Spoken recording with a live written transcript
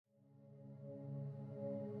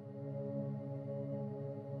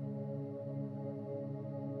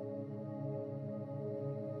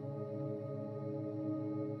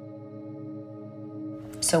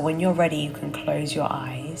So when you're ready, you can close your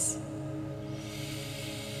eyes.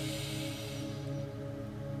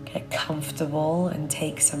 Get comfortable and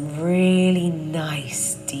take some really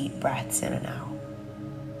nice deep breaths in and out.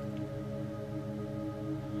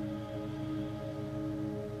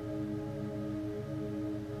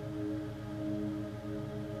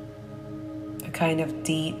 The kind of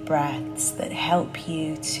deep breaths that help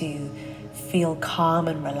you to feel calm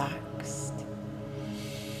and relaxed.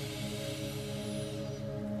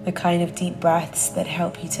 The kind of deep breaths that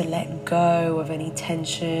help you to let go of any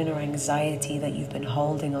tension or anxiety that you've been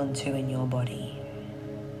holding on to in your body.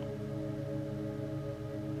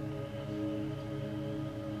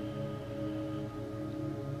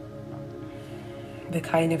 The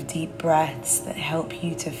kind of deep breaths that help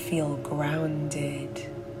you to feel grounded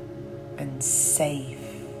and safe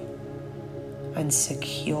and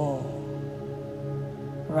secure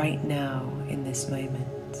right now in this moment.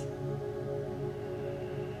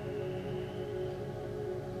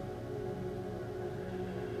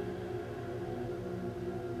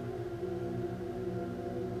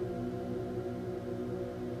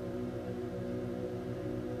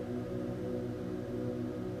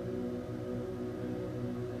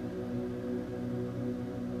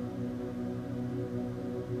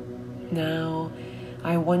 Now,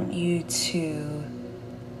 I want you to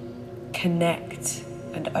connect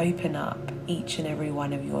and open up each and every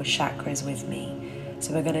one of your chakras with me.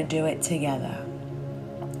 So we're going to do it together.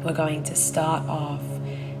 We're going to start off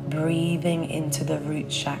breathing into the root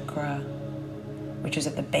chakra, which is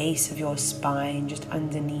at the base of your spine, just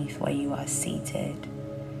underneath where you are seated.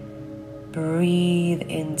 Breathe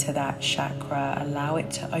into that chakra, allow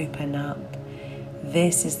it to open up.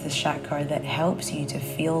 This is the chakra that helps you to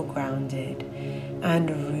feel grounded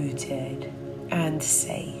and rooted and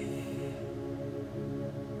safe.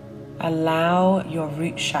 Allow your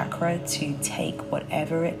root chakra to take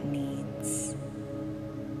whatever it needs.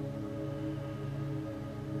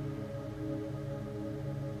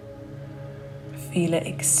 Feel it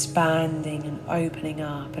expanding and opening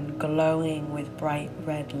up and glowing with bright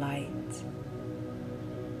red light.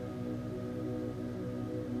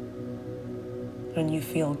 And you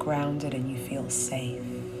feel grounded and you feel safe.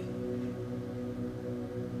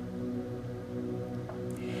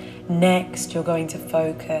 Next, you're going to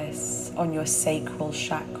focus on your sacral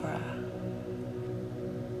chakra,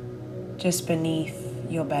 just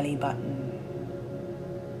beneath your belly button.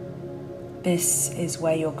 This is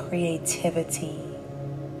where your creativity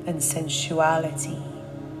and sensuality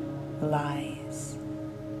lies.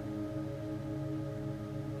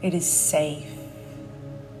 It is safe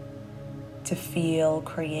to feel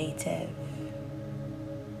creative,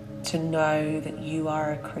 to know that you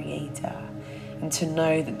are a creator, and to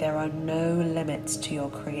know that there are no limits to your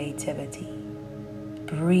creativity.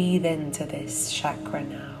 Breathe into this chakra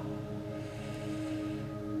now.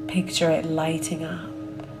 Picture it lighting up,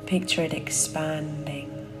 picture it expanding,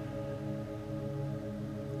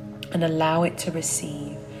 and allow it to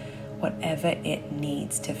receive whatever it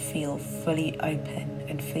needs to feel fully open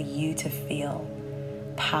and for you to feel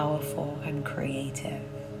powerful and creative.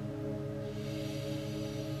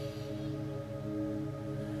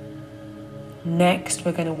 Next,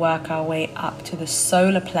 we're going to work our way up to the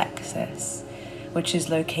solar plexus, which is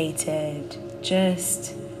located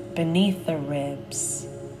just beneath the ribs.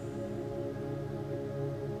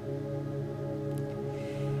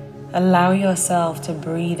 Allow yourself to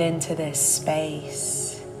breathe into this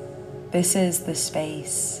space. This is the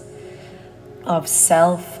space of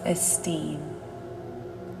self-esteem,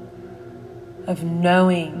 of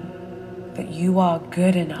knowing that you are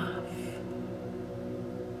good enough,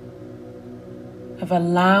 of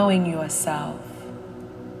allowing yourself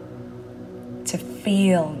to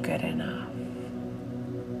feel good enough,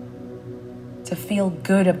 to feel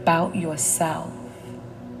good about yourself.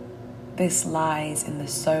 This lies in the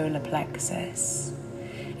solar plexus.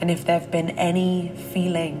 And if there have been any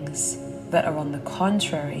feelings that are on the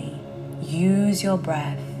contrary, use your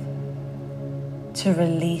breath to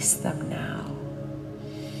release them now.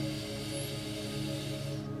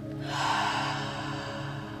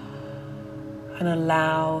 And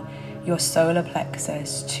allow your solar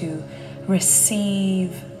plexus to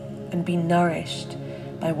receive and be nourished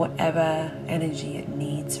by whatever energy it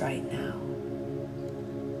needs right now.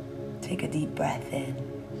 Take a deep breath in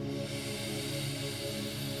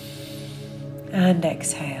and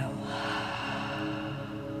exhale.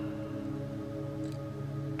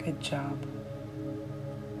 Good job.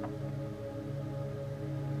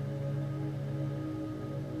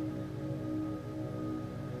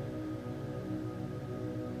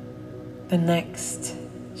 The next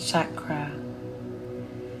chakra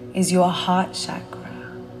is your heart chakra.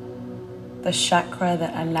 the chakra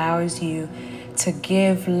that allows you to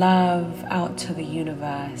give love out to the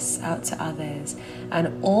universe, out to others,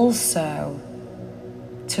 and also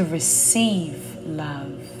to receive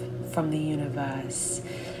love from the universe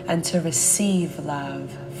and to receive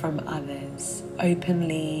love from others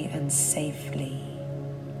openly and safely.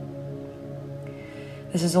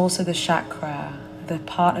 This is also the chakra, the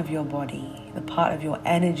part of your body, the part of your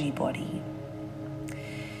energy body,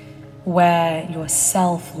 where your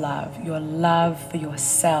self-love, your love for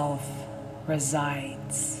yourself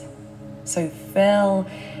resides. So fill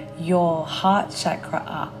your heart chakra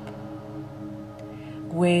up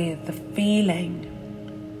with the feeling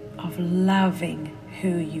of loving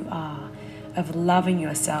who you are, of loving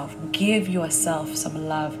yourself. Give yourself some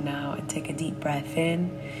love now and take a deep breath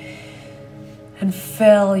in and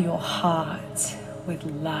fill your heart with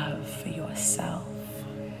love for yourself.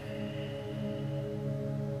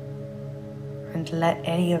 And let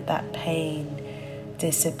any of that pain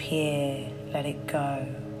disappear. Let it go.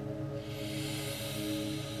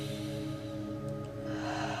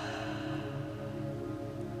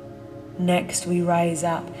 Next, we rise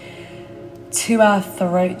up to our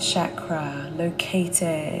throat chakra,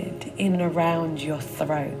 located in and around your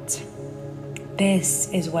throat. This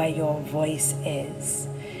is where your voice is.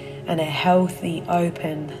 And a healthy,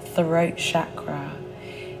 open throat chakra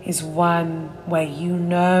is one where you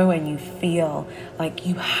know and you feel like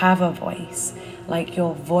you have a voice, like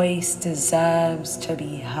your voice deserves to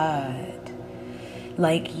be heard,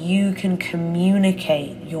 like you can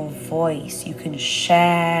communicate your voice, you can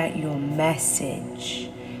share your message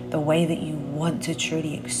the way that you want to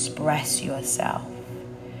truly express yourself.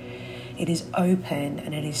 It is open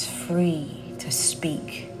and it is free to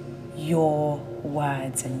speak your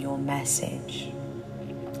words and your message.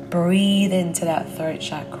 Breathe into that throat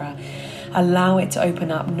chakra. Allow it to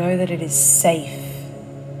open up. Know that it is safe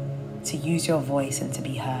to use your voice and to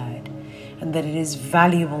be heard, and that it is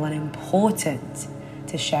valuable and important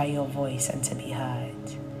to share your voice and to be heard.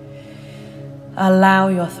 Allow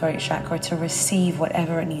your throat chakra to receive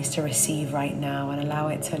whatever it needs to receive right now, and allow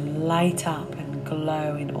it to light up and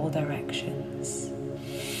glow in all directions.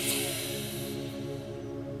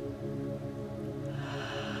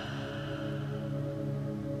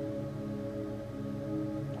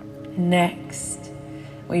 Next,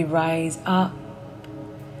 we rise up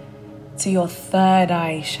to your third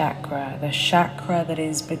eye chakra, the chakra that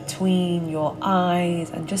is between your eyes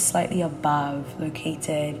and just slightly above,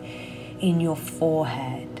 located in your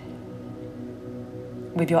forehead.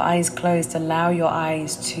 With your eyes closed, allow your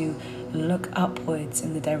eyes to look upwards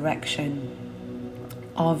in the direction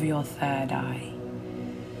of your third eye.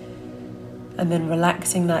 And then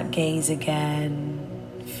relaxing that gaze again,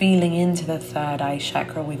 feeling into the third eye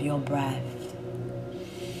chakra with your breath.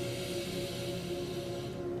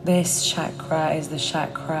 This chakra is the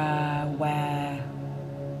chakra where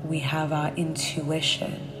we have our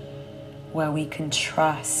intuition, where we can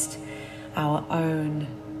trust our own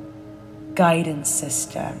guidance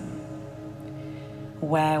system,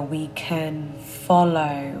 where we can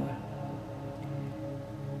follow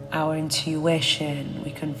our intuition,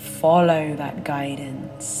 we can follow that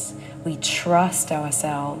guidance. We trust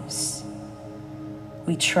ourselves.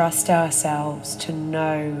 We trust ourselves to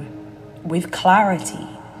know with clarity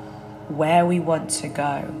where we want to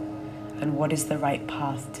go and what is the right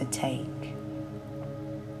path to take.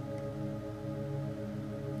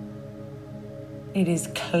 It is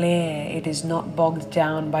clear, it is not bogged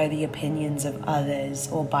down by the opinions of others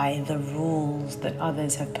or by the rules that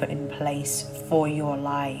others have put in place for your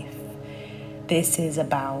life. This is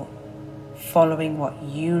about following what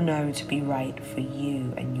you know to be right for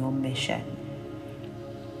you and your mission.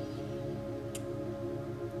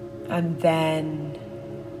 And then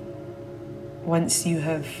once you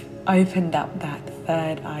have opened up that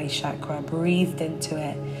third eye chakra, breathed into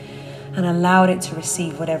it and allowed it to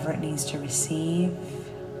receive whatever it needs to receive,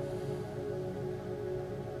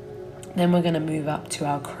 then we're going to move up to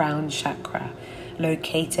our crown chakra,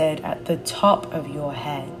 located at the top of your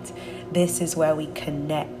head. This is where we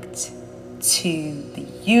connect to the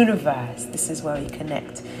universe. This is where we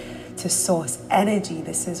connect to source energy.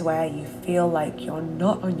 This is where you feel like you're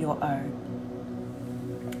not on your own.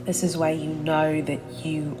 This is where you know that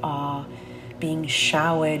you are being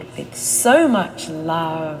showered with so much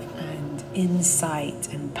love and insight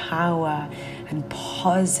and power and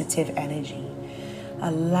positive energy.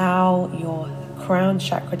 Allow your crown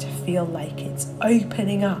chakra to feel like it's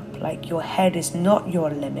opening up, like your head is not your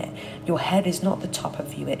limit. Your head is not the top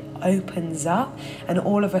of you. It opens up, and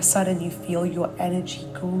all of a sudden you feel your energy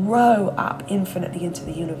grow up infinitely into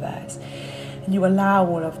the universe. And you allow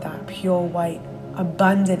all of that pure white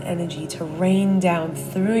abundant energy to rain down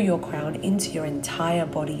through your crown into your entire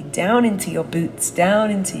body, down into your boots,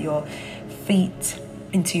 down into your feet,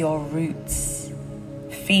 into your roots,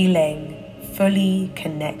 feeling fully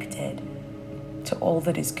connected to all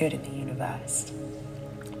that is good in the universe.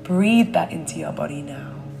 Breathe that into your body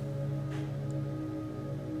now.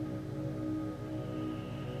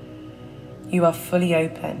 You are fully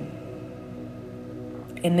open.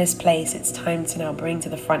 In this place, it's time to now bring to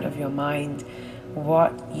the front of your mind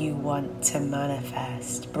what you want to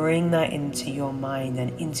manifest. Bring that into your mind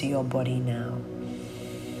and into your body now.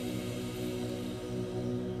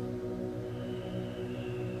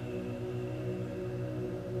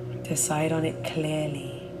 Decide on it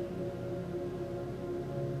clearly.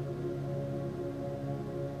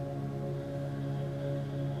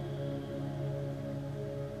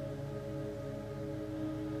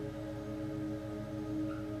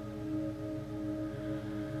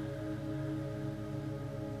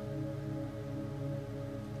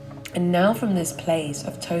 And now from this place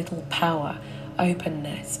of total power,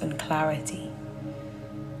 openness, and clarity,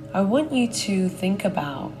 I want you to think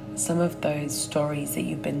about some of those stories that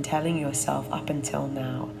you've been telling yourself up until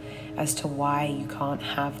now as to why you can't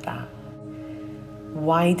have that.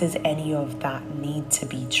 Why does any of that need to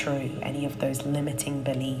be true? Any of those limiting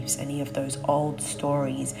beliefs, any of those old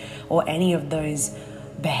stories, or any of those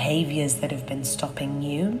behaviors that have been stopping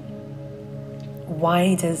you?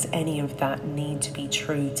 Why does any of that need to be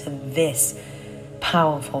true to this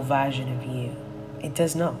powerful version of you? It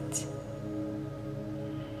does not.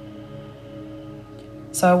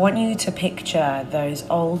 So I want you to picture those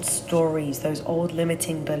old stories, those old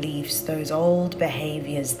limiting beliefs, those old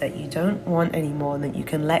behaviors that you don't want anymore and that you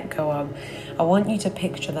can let go of. I want you to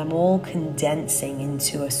picture them all condensing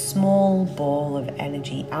into a small ball of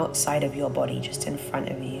energy outside of your body, just in front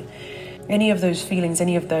of you. Any of those feelings,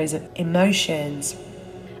 any of those emotions,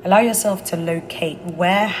 allow yourself to locate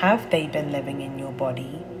where have they been living in your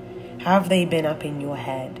body? Have they been up in your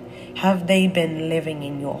head? Have they been living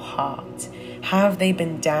in your heart? Have they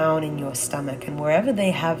been down in your stomach? And wherever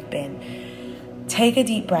they have been, take a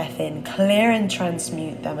deep breath in, clear and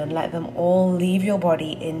transmute them, and let them all leave your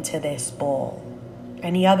body into this ball.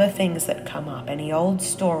 Any other things that come up, any old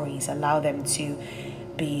stories, allow them to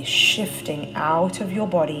be shifting out of your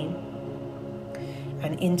body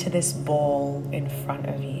and into this ball in front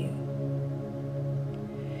of you.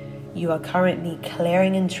 You are currently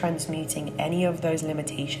clearing and transmuting any of those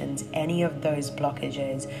limitations, any of those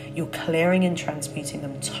blockages. You're clearing and transmuting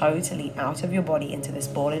them totally out of your body into this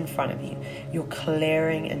ball in front of you. You're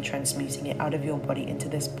clearing and transmuting it out of your body into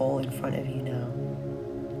this ball in front of you now.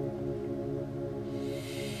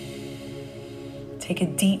 Take a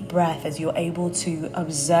deep breath as you're able to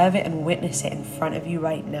observe it and witness it in front of you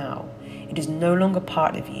right now. It is no longer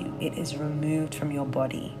part of you. It is removed from your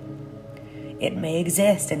body. It may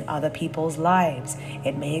exist in other people's lives.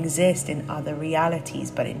 It may exist in other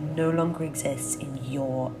realities, but it no longer exists in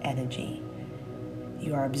your energy.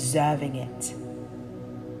 You are observing it,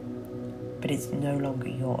 but it's no longer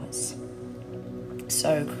yours.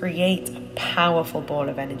 So create a powerful ball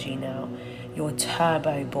of energy now, your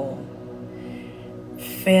turbo ball.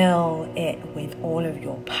 Fill it with all of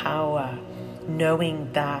your power,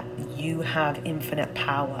 knowing that you have infinite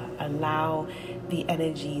power. Allow the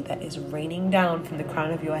energy that is raining down from the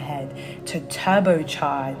crown of your head to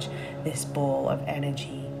turbocharge this ball of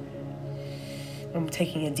energy. I'm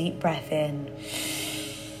taking a deep breath in.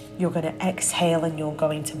 You're going to exhale and you're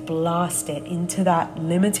going to blast it into that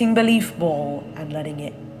limiting belief ball and letting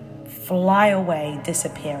it fly away,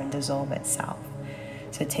 disappear, and dissolve itself.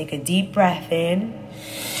 So take a deep breath in.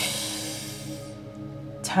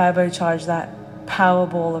 Turbocharge that power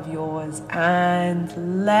ball of yours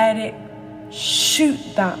and let it shoot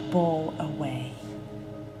that ball away.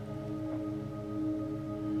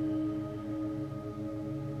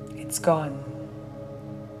 It's gone.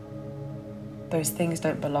 Those things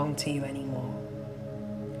don't belong to you anymore.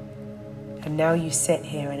 And now you sit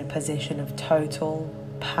here in a position of total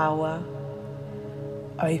power,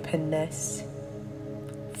 openness,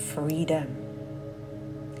 freedom.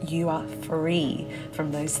 You are free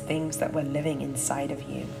from those things that were living inside of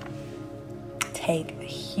you. Take a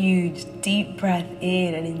huge deep breath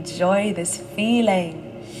in and enjoy this feeling.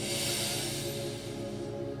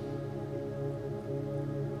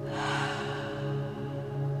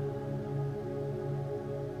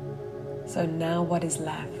 So now what is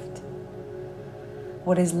left?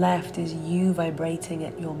 What is left is you vibrating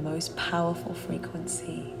at your most powerful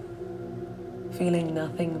frequency, feeling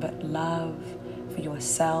nothing but love for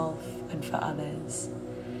yourself and for others,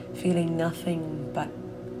 feeling nothing but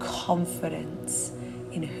confidence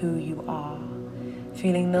in who you are,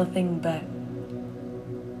 feeling nothing but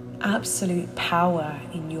absolute power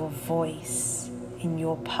in your voice, in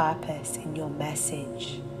your purpose, in your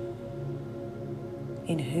message,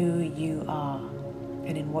 in who you are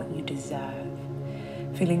and in what you deserve.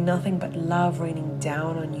 Feeling nothing but love raining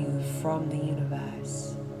down on you from the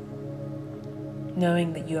universe.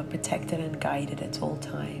 Knowing that you are protected and guided at all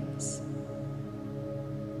times.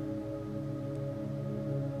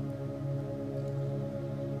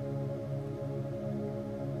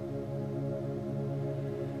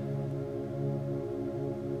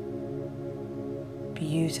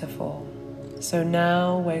 Beautiful. So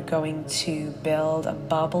now we're going to build a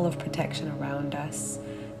bubble of protection around us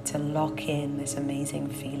to lock in this amazing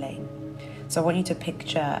feeling. So I want you to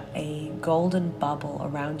picture a golden bubble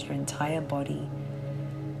around your entire body.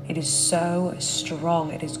 It is so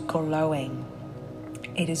strong, it is glowing,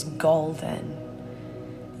 it is golden,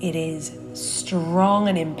 it is strong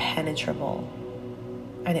and impenetrable,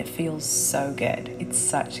 and it feels so good. It's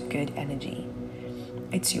such good energy.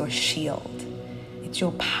 It's your shield. It's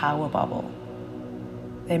your power bubble.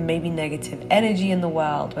 There may be negative energy in the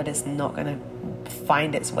world, but it's not going to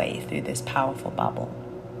find its way through this powerful bubble.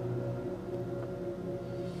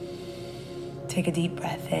 Take a deep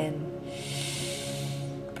breath in.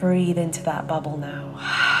 Breathe into that bubble now.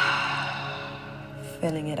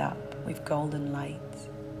 Filling it up with golden light.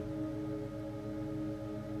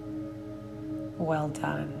 Well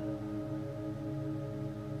done.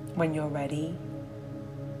 When you're ready,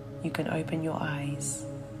 you can open your eyes.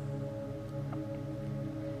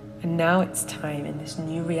 And now it's time, in this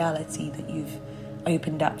new reality that you've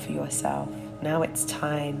opened up for yourself, now it's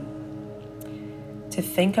time to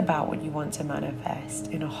think about what you want to manifest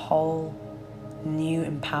in a whole new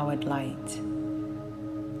empowered light,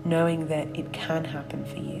 knowing that it can happen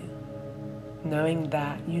for you, knowing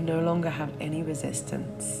that you no longer have any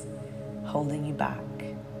resistance holding you back.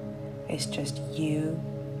 It's just you,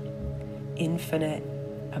 infinite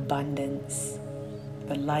abundance,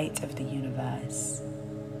 the light of the universe,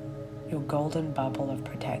 your golden bubble of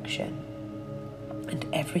protection, and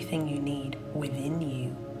everything you need within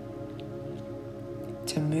you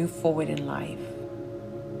to move forward in life,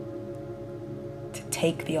 to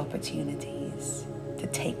take the opportunities, to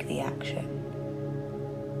take the action,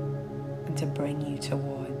 and to bring you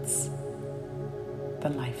towards the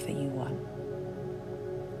life that you want.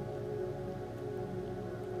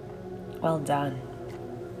 Well done.